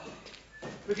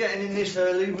 We're getting in this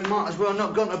early. We might as well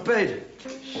not gone to bed.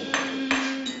 Is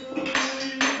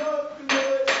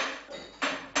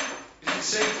it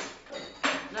safe?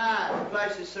 Nah, the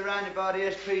place is surrounded by the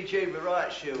SPG with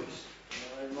riot shields.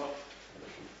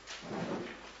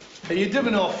 Hey, you're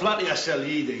dipping off flat to yourself,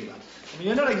 you do, man. I mean,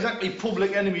 you're not exactly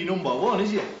public enemy #1,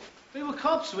 is you? We were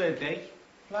cops, were they?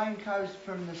 Plain coast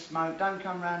from the smoke. Don't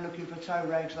come round looking for tow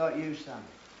rags like you, son.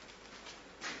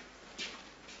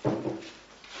 Oh,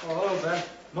 hello, Ben.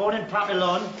 Morning,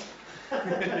 Papillon.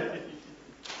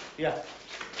 Yeah.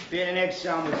 Being an egg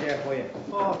sandwich there for you.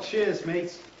 Oh, cheers,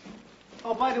 mate.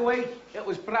 Oh, by the way, it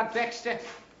was Brad Dexter.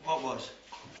 What was?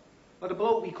 Well, the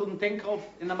bloke we couldn't think of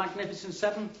in the Magnificent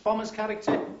Seven, Bomber's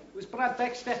character. It was Brad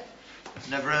Dexter.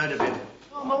 Never heard of him.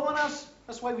 Oh, no one has.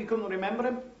 That's why we couldn't remember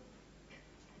him.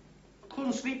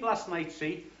 Couldn't sleep last night,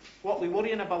 see? What we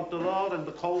worrying about, the law and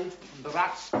the cold and the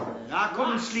rats. I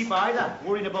couldn't sleep either,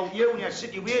 worrying about you and your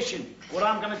situation. What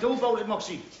I'm going to do about it,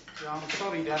 Moxie. Yeah, I'm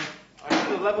sorry, Dan. I'm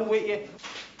still level with you.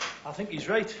 I think he's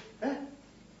right.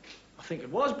 I think it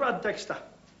was Brad Dexter.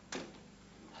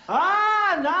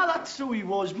 Ah, nah, that's who he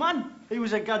was, man. He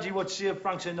was a gadget what saved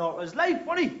Frank Sinatra's life,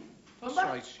 wasn't he? That's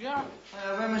right, yeah.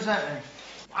 When was that then?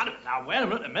 I don't know when, I'm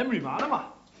not a memory man, am I?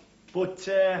 But,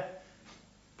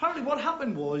 Apparently what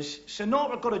happened was,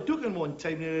 Sinatra got a ducking one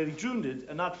time nearly drowned it,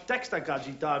 and that Dexter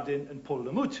gadget dived in and pulled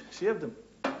him out, saved him.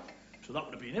 So that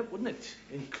would have been it, wouldn't it?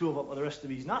 In clove up with the rest of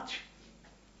his natch.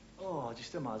 Oh,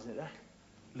 just imagine it,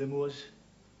 eh? Limos,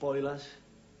 boilers,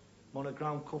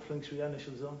 monogram cufflinks with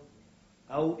initials on.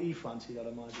 How he fancied that,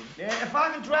 imagine. Yeah, if I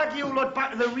can drag you lot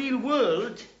back to the real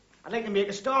world, I'd like to make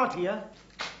a start here.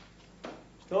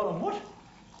 Start on what?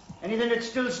 Anything that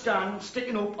still stands,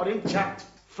 sticking up or intact,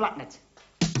 flatten it.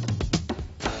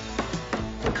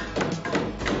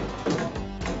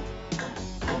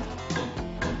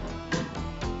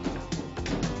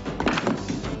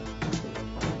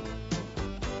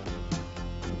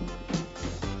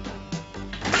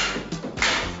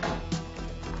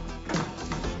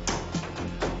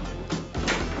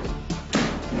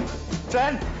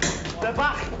 They're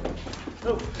back.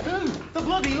 Oh, the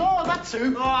bloody law, that's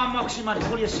who. Oh, Moxie, man,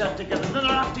 pull yourself together. They're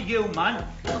not after you, man.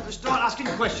 If they start asking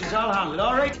questions, I'll handle it,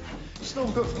 all right? Still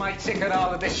good for my ticket,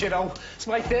 all of this, you know. It's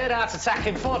my third heart attack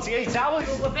in 48 hours.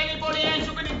 Well, if anybody ends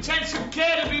up in intensive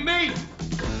care, it'll be me.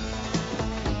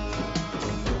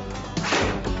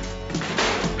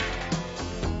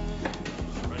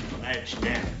 Right on edge,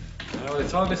 damn. Well,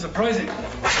 it's hardly surprising.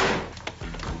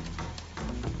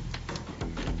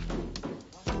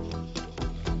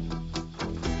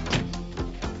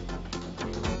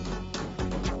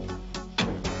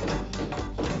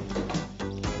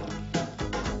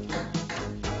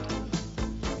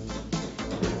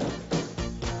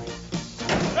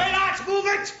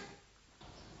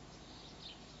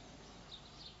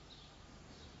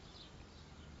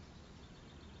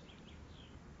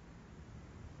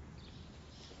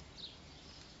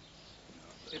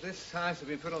 If this house had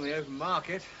been put on the open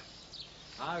market,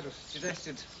 I would have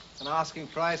suggested an asking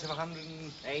price of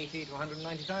 180 to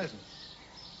 190,000.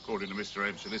 According to Mr.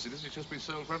 Ames' solicitors, it's just been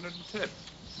sold for 110.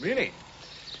 Really?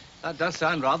 That does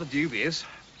sound rather dubious.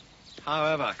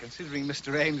 However, considering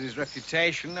Mr. Ames's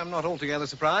reputation, I'm not altogether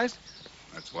surprised.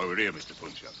 That's why we're here, Mr.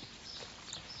 Punchard.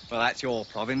 Well, that's your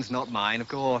province, not mine, of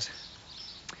course.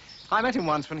 I met him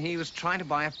once when he was trying to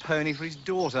buy a pony for his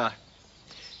daughter.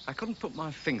 I couldn't put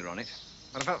my finger on it,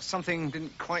 but I felt something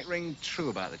didn't quite ring true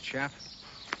about the chap.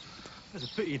 It's a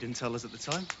pity you didn't tell us at the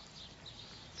time.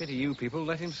 Pity you people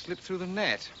let him slip through the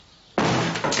net.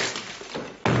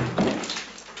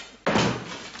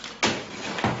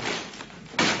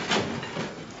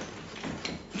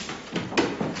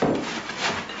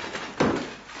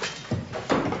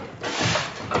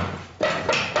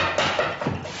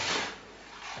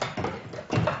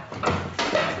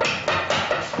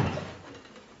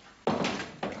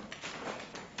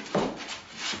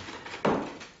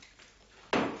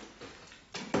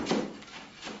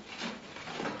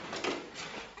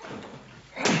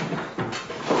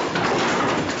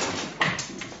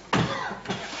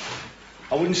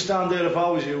 I wouldn't stand there if I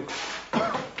was you.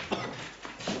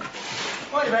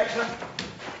 Wait a minute, sir.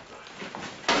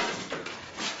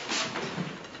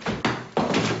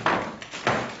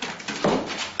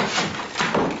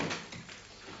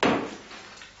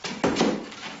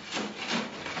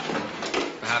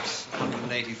 Perhaps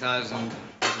 180,000 on the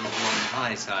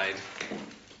high side.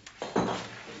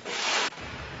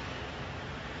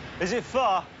 Is it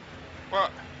far?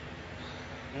 What?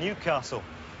 Newcastle.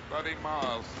 Bloody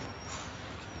miles.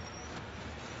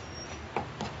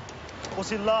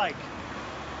 What's it like?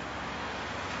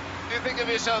 Do you think of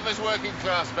yourself as working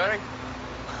class, Barry?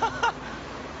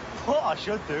 What I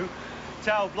should do?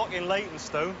 Tower block in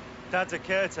Leytonstone. Dad's a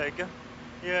caretaker.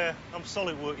 Yeah, I'm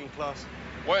solid working class.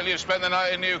 Well, you spend the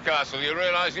night in Newcastle, you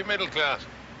realise you're middle class.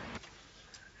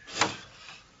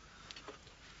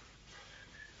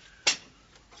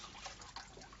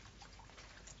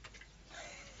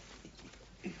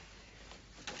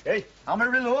 Hey,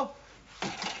 Amarillo.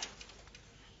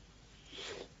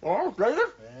 Oh, brother?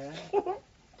 Yeah.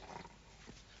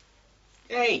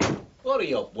 Hey,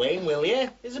 hurry up, Wayne, will you?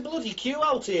 There's a bloody queue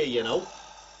out here, you know.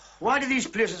 Why do these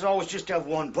places always just have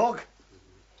one bug?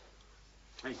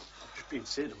 Hey, I've just been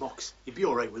saying to Mox, he'd be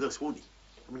all right with us, won't he?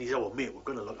 I mean, he's our mate, we're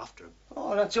going to look after him.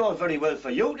 Oh, that's all very well for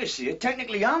you to say.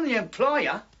 Technically, I'm the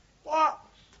employer. What?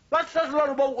 That says a lot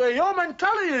about where your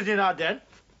mentality is, you know, then.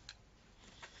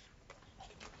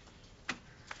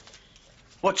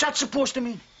 What's that supposed to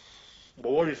mean?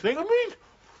 Well, what do you think it means?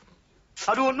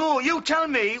 I don't know. You tell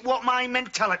me what my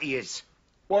mentality is.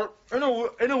 Well, in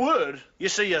a word, you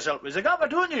see yourself as a gaffer,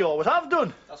 don't you? You always have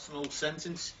done. That's an old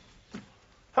sentence.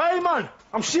 Hey, man,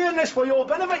 I'm saying this for your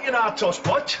benefit, you know,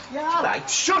 tosspot. Yeah, all right.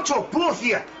 Shut up, both of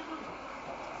you.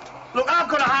 Look, I've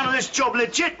got to handle this job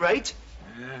legit, right?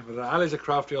 Yeah, but Ali's a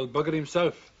crafty old bugger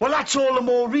himself. Well, that's all the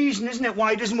more reason, isn't it,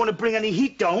 why he doesn't want to bring any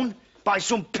heat down? by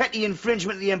some petty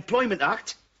infringement of the Employment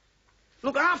Act.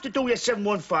 Look, I have to do your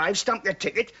 715, stamp your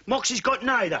ticket. Moxie's got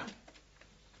neither.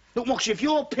 Look, Moxie, if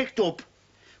you're picked up,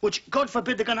 which, God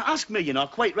forbid, they're going to ask me, you know,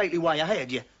 quite rightly why I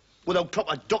hired you, without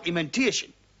proper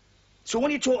documentation. So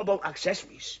when you talk about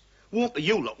accessories, won't be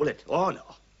you lot, will it? Oh, no.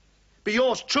 Be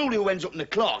yours truly who ends up in the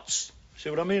clots. See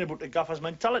what I mean about the gaffer's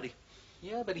mentality?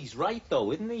 Yeah, but he's right,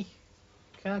 though, isn't he?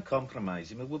 Can't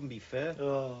compromise him. It wouldn't be fair.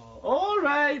 Oh, all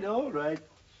right, all right.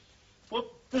 But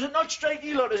does it not strike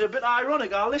you lot as a bit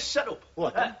ironic, all this setup?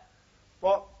 What?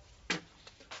 Well,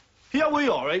 here we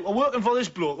are, right? We're working for this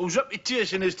bloke whose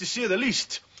reputation is, to say the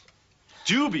least,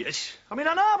 dubious. I mean,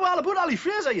 I know well about Ali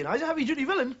Fraser, you know. He's a heavy-duty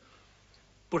villain.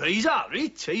 But he's all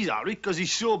right. He's all right, because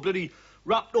he's so bloody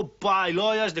wrapped up by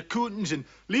lawyers, the accountants, and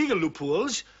legal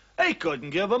loopholes. He couldn't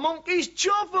give a monkey's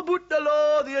chuff about the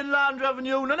law, the Inland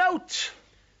Revenue, and out.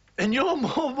 And you're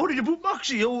more worried about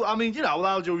Moxie, who, I mean, you know, with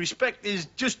all due respect, is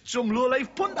just some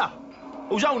low-life punter,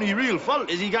 whose only real fault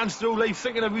is he gets through life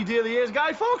thinking every day of the year's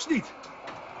Guy Fawkes need.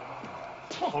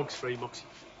 Hogs free, Moxie.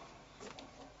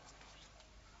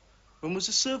 When was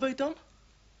the survey done?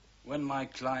 When my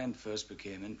client first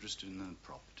became interested in the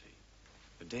property.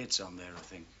 The date's on there, I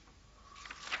think.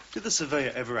 Did the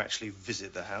surveyor ever actually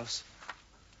visit the house?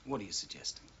 What are you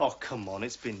suggesting? Oh, come on,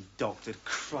 it's been doctored.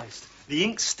 Christ, the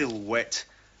ink's still wet.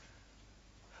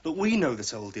 Look, we know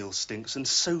this whole deal stinks, and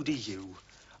so do you.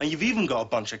 And you've even got a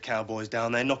bunch of cowboys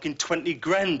down there knocking 20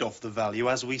 grand off the value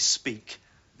as we speak.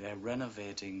 They're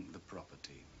renovating the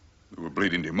property. We were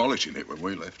bleeding demolishing it when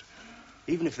we left.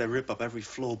 Even if they rip up every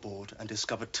floorboard and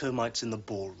discover termites in the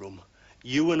ballroom,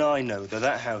 you and I know that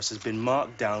that house has been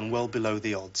marked down well below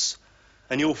the odds.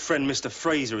 And your friend Mr.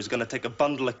 Fraser is going to take a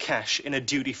bundle of cash in a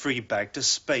duty-free bag to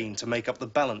Spain to make up the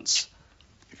balance.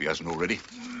 If he hasn't already.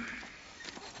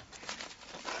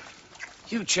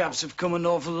 You chaps have come an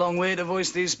awful long way to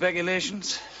voice these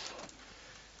speculations.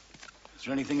 Is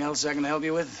there anything else I can help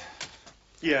you with?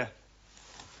 Yeah.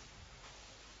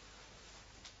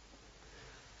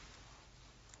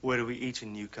 Where do we eat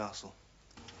in Newcastle?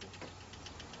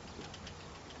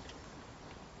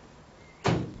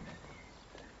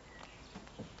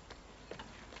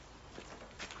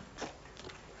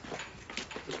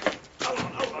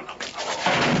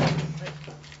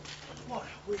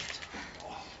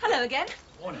 Hello again.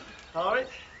 Morning. All right.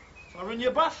 I'll run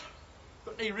your bath.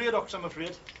 Got any redox, I'm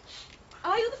afraid.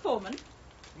 Are you the foreman?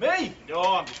 Me? No,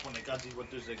 I'm just one of the gadgets what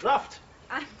does the graft.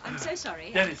 I'm so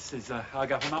sorry. Dennis is our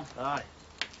gaffer, ma'am. Aye.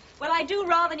 Well, I do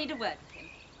rather need a word with him.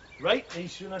 Right, any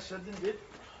sooner said than did.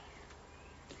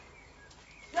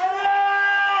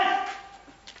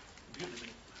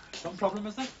 Some problem,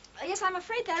 is there? Yes, I'm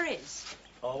afraid there is.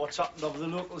 Oh, what's happened over the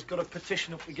locals got a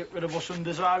petition up to get rid of us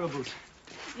undesirables.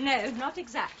 No, not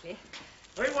exactly.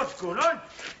 Hey, what's going on?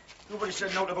 Nobody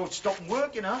said nothing about stopping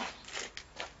work, you know.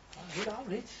 Good, all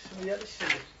right. Somebody had to see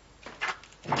it.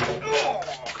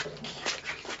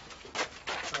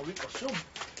 Now we got some.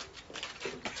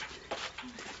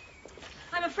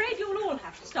 I'm afraid you'll all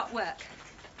have to stop work.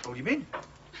 What do you mean?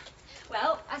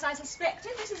 Well, as I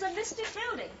suspected, this is a listed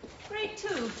building. Grade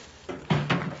 2.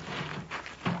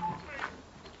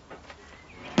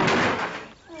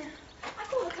 I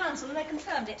called the council and they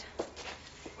confirmed it.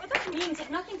 Well, that means that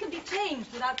nothing can be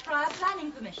changed without prior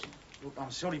planning permission. Look,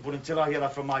 I'm sorry, but until I hear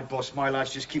that from my boss, my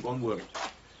lads just keep on working.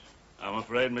 I'm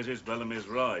afraid Mrs. Bellamy's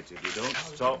right. If you don't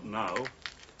stop now,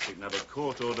 you can have a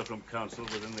court order from council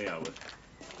within the hour.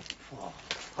 Oh,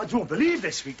 I don't believe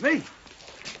this, sweet me.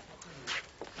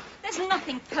 There's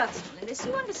nothing personal in this,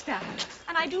 you understand.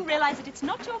 And I do realize that it's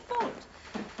not your fault.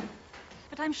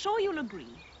 But I'm sure you'll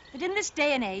agree that in this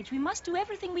day and age, we must do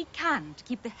everything we can to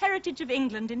keep the heritage of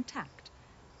England intact.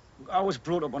 I was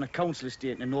brought up on a council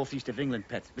estate in the northeast of England,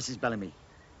 Pet, Mrs. Bellamy.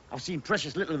 I've seen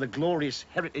precious little of the glorious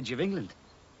heritage of England.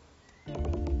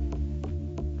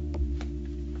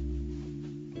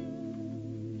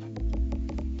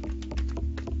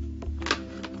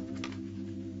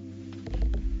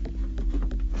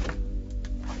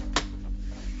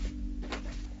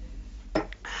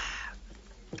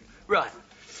 Right.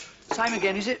 Time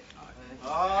again, is it?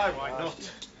 Aye, why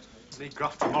not? Need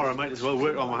graft tomorrow, might as well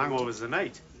work on my hangovers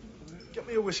tonight. Get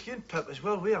me a whiskey and pep as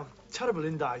well. We have terrible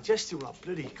indigestion with that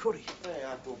bloody curry. Hey,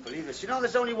 I don't believe it. You know,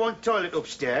 there's only one toilet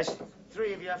upstairs.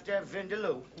 3 of you have to have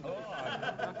Vindaloo.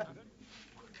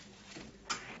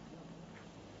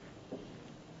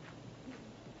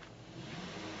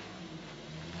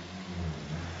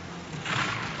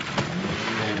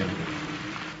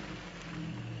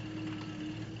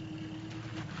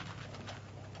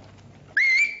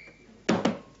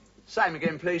 Same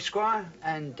again, please, Squire,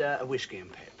 and a whiskey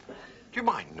and pep. Do you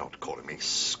mind not calling me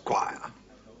Squire?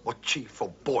 or chief,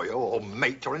 or boyo, or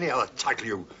mate, or any other title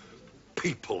you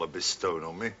people have bestowed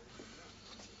on me.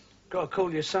 Got to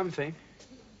call you something.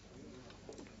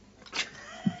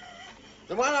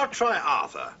 Then why not try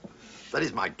Arthur? That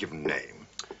is my given name.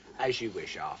 As you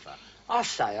wish, Arthur. I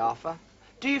say, Arthur,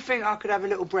 do you think I could have a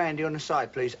little brandy on the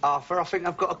side, please, Arthur? I think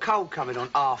I've got a cold coming on,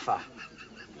 Arthur.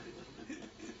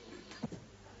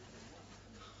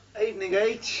 Evening,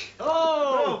 H.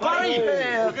 Oh, Barry!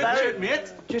 Yeah, Good Barry. job,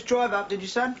 mate. Just drive up, did you,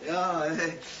 son? Yeah,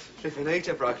 flipping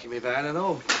heater broke me van and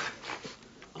all.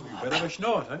 Bit of a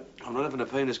snort, eh? I'm not having a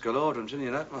penis galore, I'm telling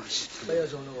you that much.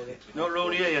 Beers on all it. Not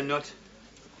round here, you nut.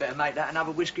 Better make that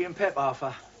another whiskey and pep,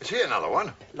 Arthur. Is he another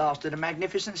one? Last of the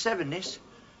Magnificent Seven, this.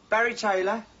 Barry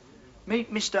Taylor,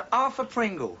 meet Mr. Arthur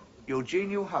Pringle, your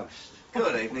genial host.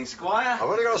 Good evening, Squire. I've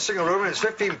only got a single room and it's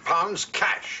 £15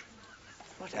 cash.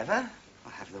 Whatever. I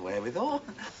have the wherewithal.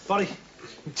 Barry,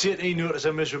 take any notice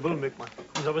how miserable Mick, man.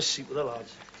 Come have a seat with the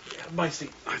lads. Yeah, Micey,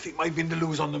 I think my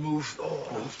Vindaloo's on the move. Oh,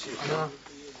 I know.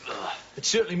 It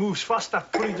certainly moves fast,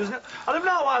 that pulley, doesn't it? I don't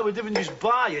know why we didn't just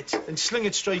buy it and sling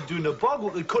it straight down the bog.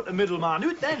 We could cut the middleman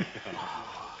out then.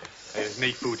 There's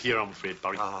no food here, I'm afraid,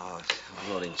 Barry. I'm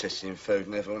not interested in food,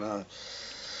 Neville, no.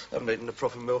 I haven't eaten a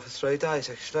proper meal for 3 days,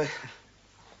 actually.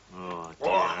 Oh,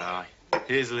 dear, aye.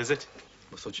 Hazel, is it?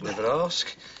 I thought you'd never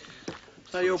ask.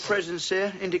 So your presence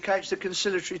here indicates the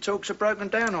conciliatory talks are broken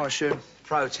down, I assume?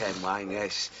 Pro tem, Wayne,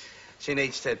 yes. She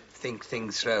needs to think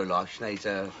things through, like she needs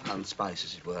her own space,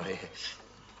 as it were, yes.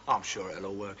 I'm sure it'll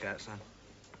all work out, son.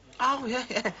 Oh,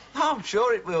 yeah. I'm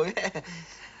sure it will, yeah.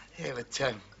 Yeah,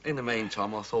 but in the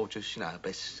meantime, I thought just, you know,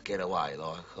 best get away,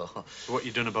 like. So what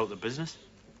you done about the business?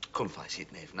 Couldn't face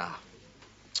it, Nev, no.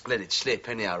 Let it slip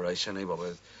anyhow recently, what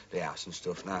with the house and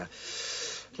stuff, no.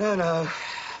 No.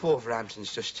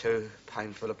 Wolverhampton's just too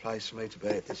painful a place for me to be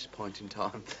at this point in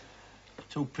time.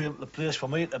 Too painful a place for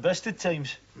me at the best of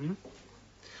times.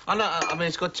 I know, I mean,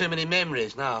 it's got too many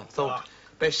memories now. I thought,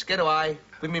 best get away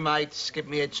with me mates, get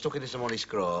me head stuck into some honest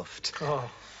graft.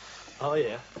 Oh,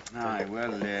 yeah. Aye,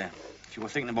 well, if you were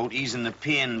thinking about easing the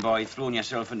pain by throwing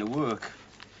yourself into work,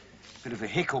 bit of a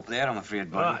hiccup there, I'm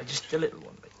afraid, buddy. Just a little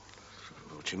one, mate.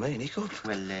 What do you mean, hiccup?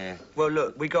 Well,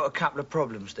 look, we got a couple of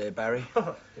problems there, Barry.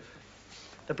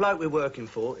 The bloke we're working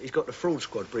for, he's got the fraud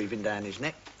squad breathing down his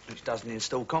neck, which doesn't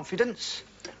instill confidence.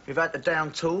 We've had to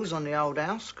down tools on the old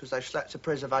house because they've slapped a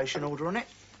preservation order on it.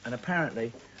 And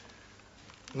apparently,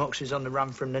 Moxie's on the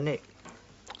run from the nick.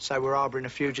 So we're harbouring a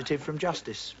fugitive from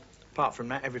justice. Apart from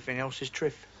that, everything else is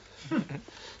triff.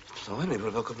 Blimey,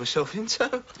 what have I got myself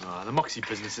into? The Moxie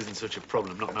business isn't such a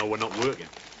problem, not now we're not working.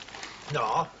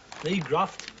 No, need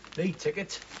graft, need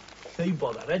ticket, need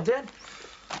bother, Red Den.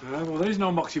 Well, there is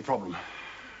no Moxie problem.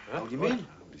 What do you mean?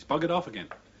 He's buggered off again.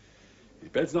 His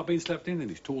bed's not being slept in and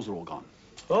his tools are all gone.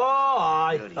 Oh,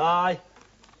 aye.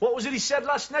 What was it he said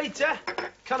last night, eh?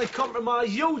 Kind of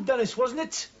compromise you, Dennis, wasn't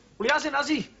it? Well, he hasn't, has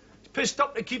he? He's pissed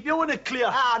up to keep you in the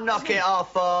clear. Knock it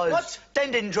off, Oz. What?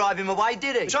 Den didn't drive him away,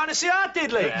 did he? Trying to say I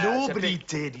did, like. Yeah, nobody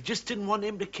did. He just didn't want to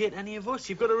implicate any of us.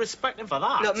 You've got to respect him for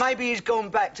that. Look, maybe he's gone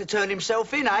back to turn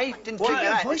himself in, eh? Didn't think of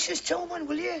that. Voices, Tillman,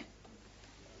 will you?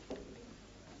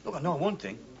 Look, I know one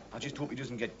thing. I just hope he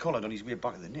doesn't get collared on his way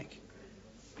back to the Nick.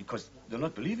 Because they'll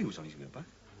not believe he was on his way back.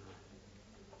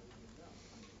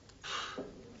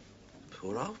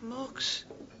 Poor old Mox.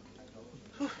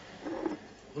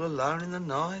 All alone in the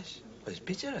night. Well, he's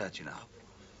bitter out, you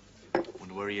know.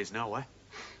 Wonder where he is now, eh?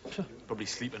 Probably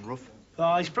sleeping rough.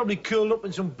 He's probably curled up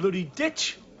in some bloody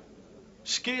ditch.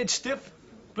 Scared stiff.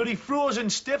 Bloody frozen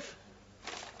stiff.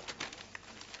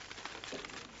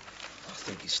 I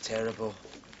think it's terrible.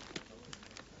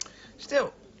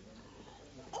 Still,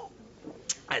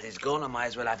 as he's gone, I might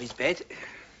as well have his bed.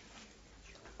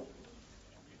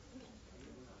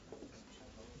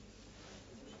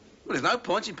 Well, there's no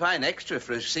point in paying extra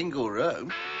for a single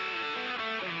room.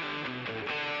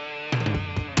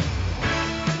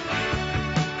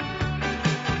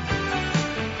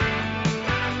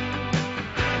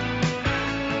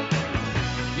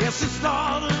 Yes, it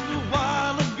started a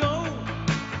while ago.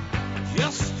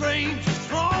 Just strangers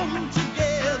thrown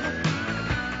together.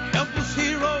 Helpless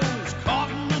heroes caught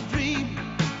in a dream.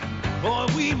 Boy,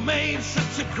 we made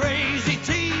such a crazy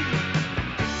team.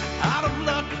 Out of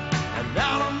luck and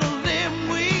out on the limb,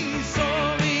 we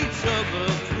saw each other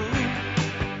through.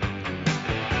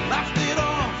 Laughed it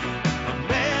off, and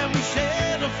man, we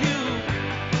shed a few.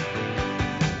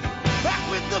 Back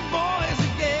with the boys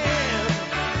again.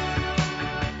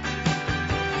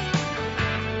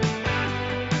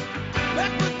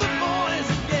 Back with the boys.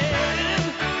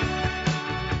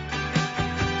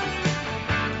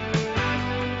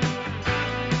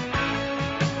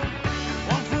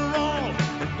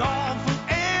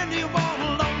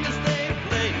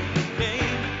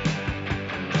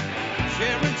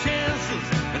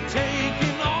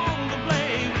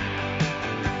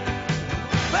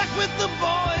 the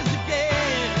boys